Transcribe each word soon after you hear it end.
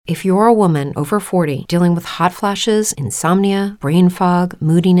If you're a woman over 40 dealing with hot flashes, insomnia, brain fog,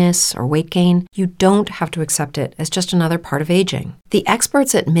 moodiness, or weight gain, you don't have to accept it as just another part of aging. The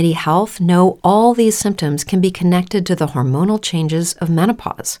experts at MIDI Health know all these symptoms can be connected to the hormonal changes of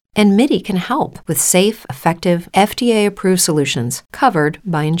menopause. And MIDI can help with safe, effective, FDA-approved solutions covered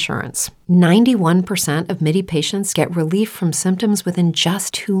by insurance. 91% of MIDI patients get relief from symptoms within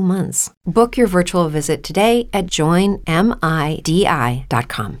just 2 months. Book your virtual visit today at joinmidi.com.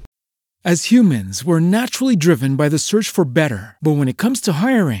 As humans, we're naturally driven by the search for better. But when it comes to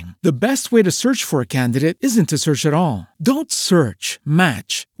hiring, the best way to search for a candidate isn't to search at all. Don't search,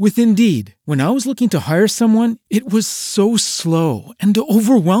 match with Indeed. When I was looking to hire someone, it was so slow and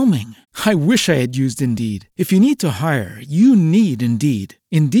overwhelming. I wish I had used Indeed. If you need to hire, you need Indeed.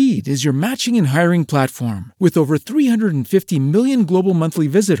 Indeed is your matching and hiring platform with over 350 million global monthly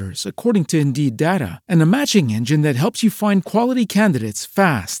visitors, according to Indeed data, and a matching engine that helps you find quality candidates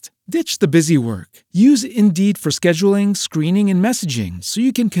fast. Ditch the busy work. Use Indeed for scheduling, screening, and messaging so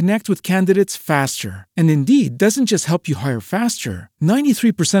you can connect with candidates faster. And Indeed doesn't just help you hire faster.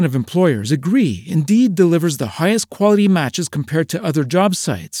 93% of employers agree Indeed delivers the highest quality matches compared to other job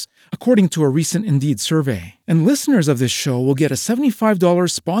sites, according to a recent Indeed survey. And listeners of this show will get a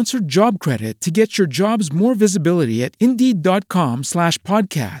 $75 sponsored job credit to get your jobs more visibility at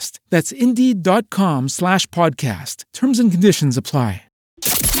Indeed.com/podcast. That's Indeed.com/podcast. Terms and conditions apply.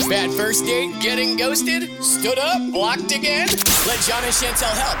 Bad first date, getting ghosted, stood up, blocked again? Let John and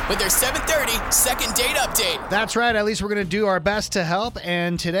Chantel help with their 7:30 second date update. That's right. At least we're going to do our best to help.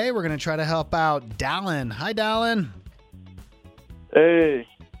 And today we're going to try to help out Dallin. Hi, Dallin. Hey.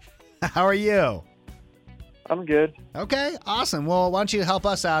 How are you? I'm good. Okay, awesome. Well, why don't you help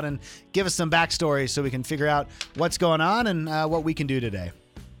us out and give us some backstory so we can figure out what's going on and what we can do today.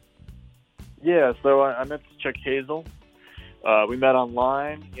 Yeah, so I met this chick, Hazel. We met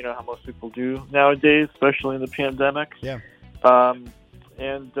online, you know how most people do nowadays, especially in the pandemic. Yeah.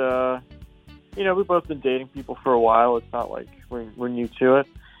 We've both been dating people for a while. It's not like we're new to it.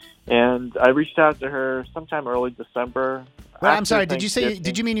 And I reached out to her sometime early December. Well, I'm sorry, did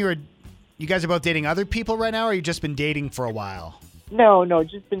you mean you guys are both dating other people right now, or you just been dating for a while? No,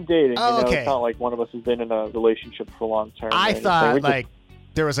 just been dating. Oh, okay. It's not like one of us has been in a relationship for long term. I thought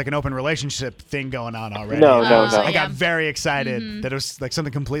there was like an open relationship thing going on already. No. I got very excited that it was like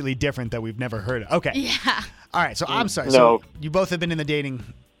something completely different that we've never heard of. Okay. Yeah. All right, so I'm sorry. No. So you both have been in the dating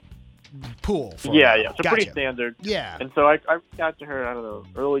pool for a while. So pretty standard. Yeah. And so I reached out to her, I don't know,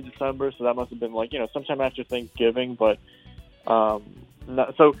 early December, so that must have been like, sometime after Thanksgiving, but so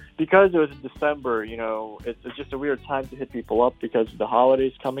because it was in December, it's just a weird time to hit people up because of the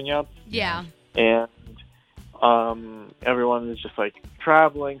holidays coming up. Yeah. And everyone is just like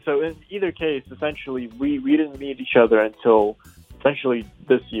traveling. So in either case, essentially, we didn't meet each other until essentially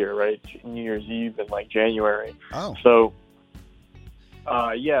this year, right? New Year's Eve in like January. Oh. So,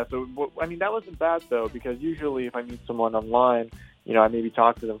 that wasn't bad though, because usually if I meet someone online, I maybe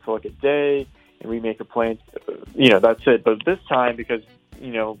talk to them for like a day and we make a plan, that's it. But this time, because,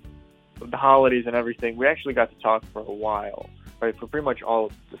 the holidays and everything, we actually got to talk for a while, right? For pretty much all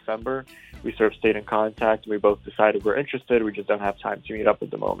of December. We sort of stayed in contact. We both decided we're interested. We just don't have time to meet up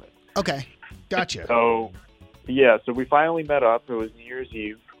at the moment. Okay. Gotcha. So we finally met up. It was New Year's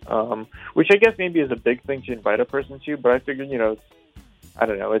Eve, which I guess maybe is a big thing to invite a person to, but I figured, I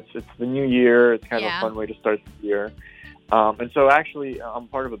don't know, it's the new year. It's kind of a fun way to start the year. And so actually I'm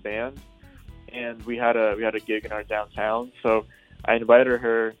part of a band, and we had a gig in our downtown. So I invited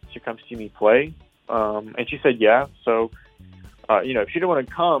her to come see me play. And she said, yeah. So, if she didn't want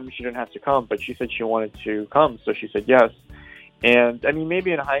to come, she didn't have to come, but she said she wanted to come, so she said yes. And, I mean,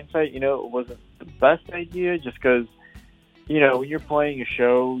 maybe in hindsight, it wasn't the best idea just because, when you're playing a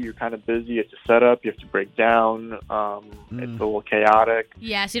show, you're kind of busy. You have to set up. You have to break down. It's a little chaotic.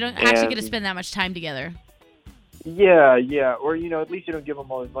 Yeah, so you don't actually get to spend that much time together. Yeah. Or, at least you don't give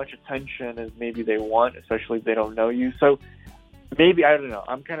them all as much attention as maybe they want, especially if they don't know you. So maybe, I don't know.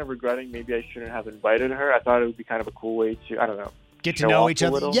 I'm kind of regretting maybe I shouldn't have invited her. I thought it would be kind of a cool way to, I don't know, get to know each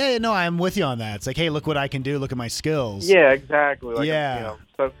other. Yeah, no, I'm with you on that. It's like, hey, look what I can do. Look at my skills. Yeah, exactly. Like, yeah.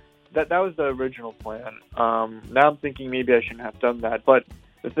 So that was the original plan. Now I'm thinking maybe I shouldn't have done that. But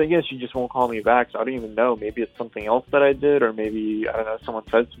the thing is, she just won't call me back, so I don't even know. Maybe it's something else that I did, or maybe, I don't know, someone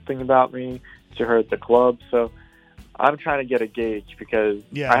said something about me to her at the club. So I'm trying to get a gauge because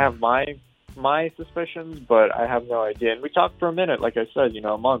I have my suspicions, but I have no idea. And we talked for a minute, like I said,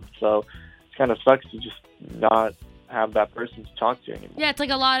 a month. So it kind of sucks to just not have that person to talk to anymore. Yeah, it's like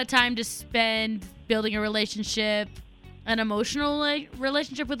a lot of time to spend building a relationship, an emotional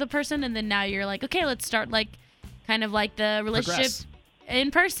relationship with a person, and then now you're like, okay, let's start kind of like the relationship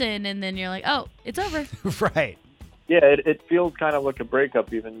in person, and then you're like, oh, it's over. Right. Yeah, it feels kind of like a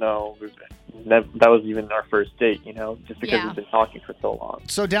breakup, even though that was even our first date, just because we've been talking for so long.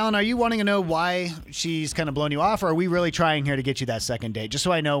 So, Dallin, are you wanting to know why she's kind of blown you off, or are we really trying here to get you that second date? Just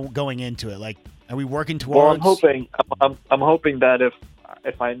so I know going into it, like, are we working towards? Well, I'm hoping that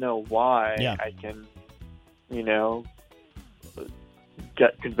if I know why, I can,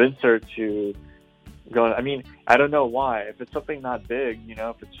 convince her to go. I mean, I don't know why. If it's something not big,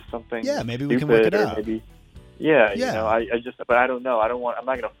 if it's just something, maybe we can work it out. Maybe, but I don't know. I'm not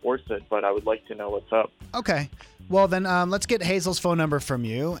going to force it, but I would like to know what's up. Okay. Well, then let's get Hazel's phone number from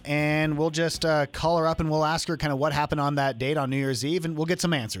you, and we'll just call her up, and we'll ask her kind of what happened on that date on New Year's Eve, and we'll get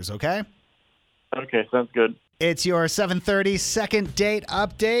some answers, okay? Okay, sounds good. It's your 7:30 second date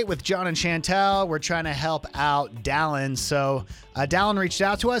update with John and Chantel. We're trying to help out Dallin. So Dallin reached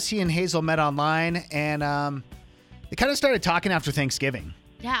out to us. He and Hazel met online, and they kind of started talking after Thanksgiving.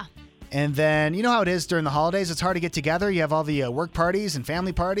 Yeah. And then, you know how it is during the holidays? It's hard to get together. You have all the work parties and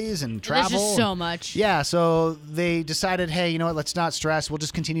family parties and travel. There's just so much. Yeah, so they decided, hey, you know what? Let's not stress. We'll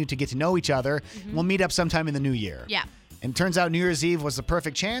just continue to get to know each other. Mm-hmm. We'll meet up sometime in the new year. Yeah. And it turns out New Year's Eve was the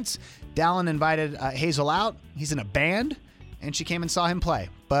perfect chance. Dallin invited Hazel out. He's in a band, and she came and saw him play.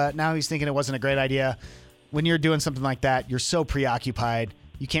 But now he's thinking it wasn't a great idea. When you're doing something like that, you're so preoccupied,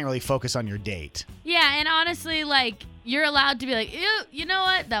 you can't really focus on your date. Yeah, and honestly, like, you're allowed to be like, ew, you know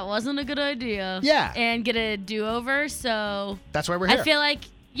what? That wasn't a good idea. Yeah. And get a do-over, so... That's why we're here.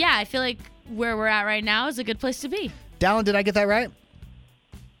 I feel like where we're at right now is a good place to be. Dallin, did I get that right?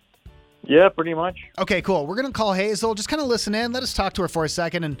 Yeah, pretty much. Okay, cool. We're going to call Hazel. Just kind of listen in. Let us talk to her for a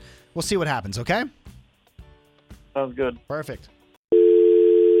second, and we'll see what happens, okay? Sounds good. Perfect.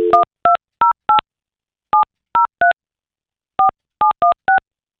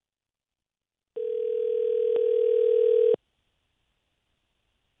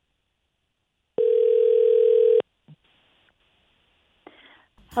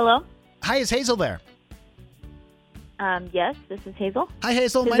 Hello? Hi, is Hazel there? Yes, this is Hazel. Hi,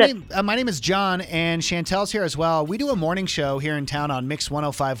 Hazel. My name is John, and Chantel's here as well. We do a morning show here in town on Mix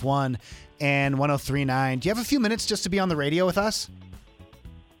 105.1 and 103.9. Do you have a few minutes just to be on the radio with us?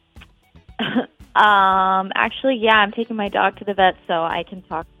 Actually, yeah, I'm taking my dog to the vet, so I can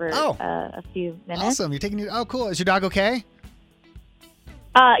talk for a few minutes. Awesome. You're taking cool. Is your dog okay?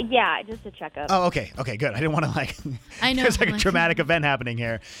 Yeah, just a checkup. Oh, okay. Okay, good. I didn't want to I know. There's like a traumatic event happening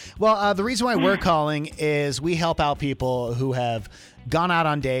here. Well, the reason why we're calling is we help out people who have gone out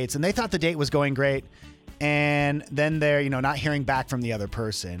on dates and they thought the date was going great, and then they're, not hearing back from the other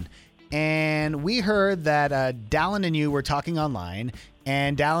person. And we heard that Dallin and you were talking online,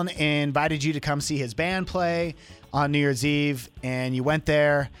 and Dallin invited you to come see his band play on New Year's Eve, and you went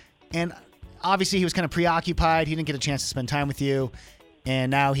there, and obviously he was kind of preoccupied. He didn't get a chance to spend time with you.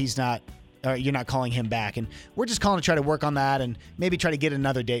 And now you're not calling him back. And we're just calling to try to work on that and maybe try to get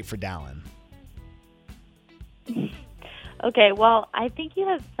another date for Dallin. Okay, well, I think you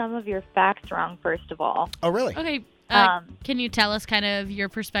have some of your facts wrong, first of all. Oh, really? Okay. Can you tell us kind of your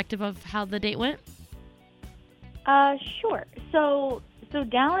perspective of how the date went? Sure. So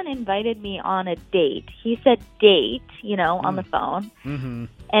Dallin invited me on a date. He said date, on the phone. Mm-hmm.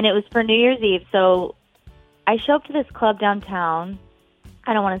 And it was for New Year's Eve. So I show up to this club downtown.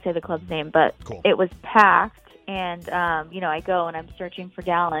 I don't want to say the club's name, but cool. It was packed, and, I go and I'm searching for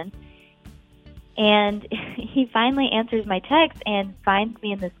Dallin, and he finally answers my text and finds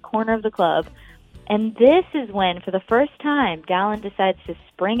me in this corner of the club, and this is when, for the first time, Dallin decides to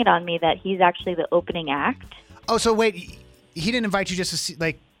spring it on me that he's actually the opening act. Oh, so wait, he didn't invite you just to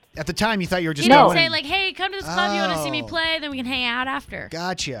see, at the time you thought you were just going? He didn't say, hey, come to this club, you want to see me play, then we can hang out after.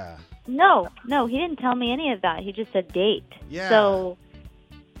 Gotcha. No, he didn't tell me any of that. He just said date. Yeah. So,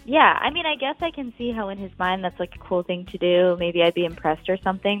 yeah, I mean, I guess I can see how in his mind that's like a cool thing to do. Maybe I'd be impressed or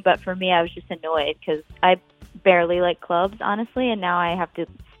something. But for me, I was just annoyed because I barely like clubs, honestly. And now I have to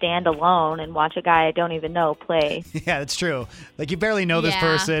stand alone and watch a guy I don't even know play. Yeah, that's true. You barely know this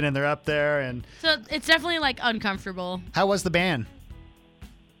person and they're up there. And so it's definitely uncomfortable. How was the band?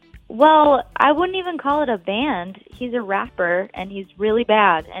 Well, I wouldn't even call it a band. He's a rapper, and he's really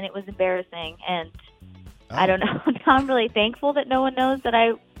bad, and it was embarrassing. And I don't know. I'm really thankful that no one knows that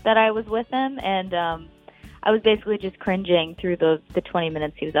I was with him, and I was basically just cringing through the 20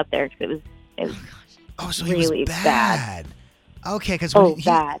 minutes he was up there because it was so really he was bad. Okay, because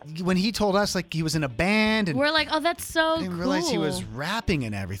when he told us he was in a band, and we're like, oh, that's so cool. I didn't realize he was rapping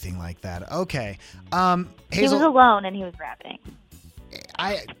and everything like that. Okay, Hazel, he was alone and he was rapping.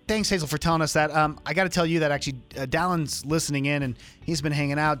 Thanks, Hazel, for telling us that. I got to tell you that actually Dallin's listening in and he's been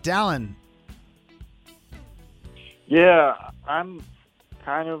hanging out. Dallin. Yeah, I'm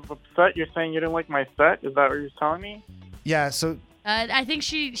kind of upset. You're saying you didn't like my set? Is that what you're telling me? Yeah, so... I think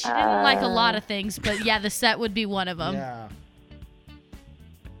she didn't like a lot of things, but yeah, the set would be one of them. Yeah.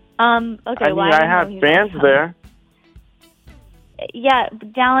 Okay, I had fans there. Yeah,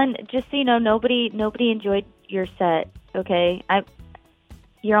 Dallin, just so you know, nobody enjoyed your set, okay?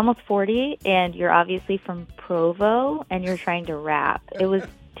 You're almost 40, and you're obviously from Provo, and you're trying to rap. It was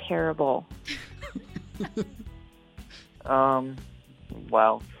terrible.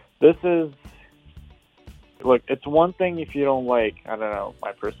 Well, this is... Look, it's one thing if you don't like, I don't know,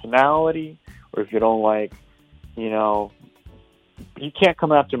 my personality, or if you don't like, you can't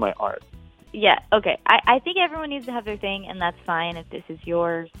come after my art. Yeah, okay. I think everyone needs to have their thing, and that's fine if this is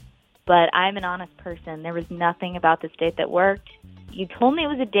yours. But I'm an honest person. There was nothing about this date that worked. You told me it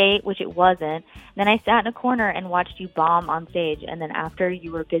was a date, which it wasn't. Then I sat in a corner and watched you bomb on stage. And then after,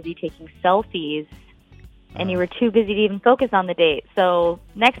 you were busy taking selfies, and you were too busy to even focus on the date. So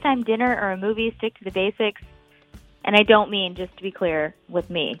next time, dinner or a movie, stick to the basics. And I don't mean, just to be clear,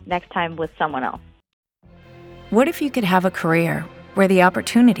 with me. Next time with someone else. What if you could have a career where the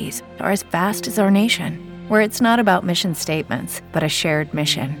opportunities are as vast as our nation, where it's not about mission statements, but a shared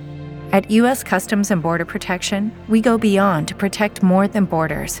mission? At U.S. Customs and Border Protection, we go beyond to protect more than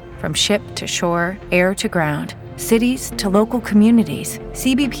borders. From ship to shore, air to ground, cities to local communities,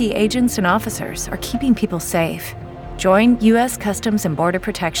 CBP agents and officers are keeping people safe. Join U.S. Customs and Border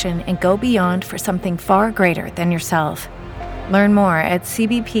Protection and go beyond for something far greater than yourself. Learn more at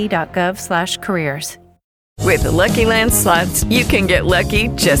cbp.gov/careers. With the Lucky Land Slots, you can get lucky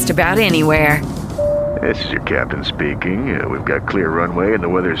just about anywhere. This is your captain speaking. We've got clear runway and the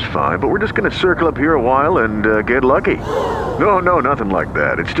weather's fine, but we're just going to circle up here a while and get lucky. No, nothing like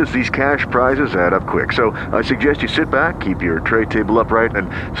that. It's just these cash prizes add up quick. So I suggest you sit back, keep your tray table upright,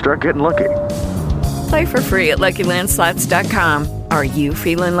 and start getting lucky. Play for free at LuckyLandSlots.com. Are you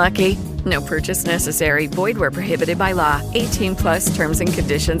feeling lucky? No purchase necessary. Void where prohibited by law. 18+ terms and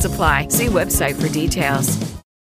conditions apply. See website for details.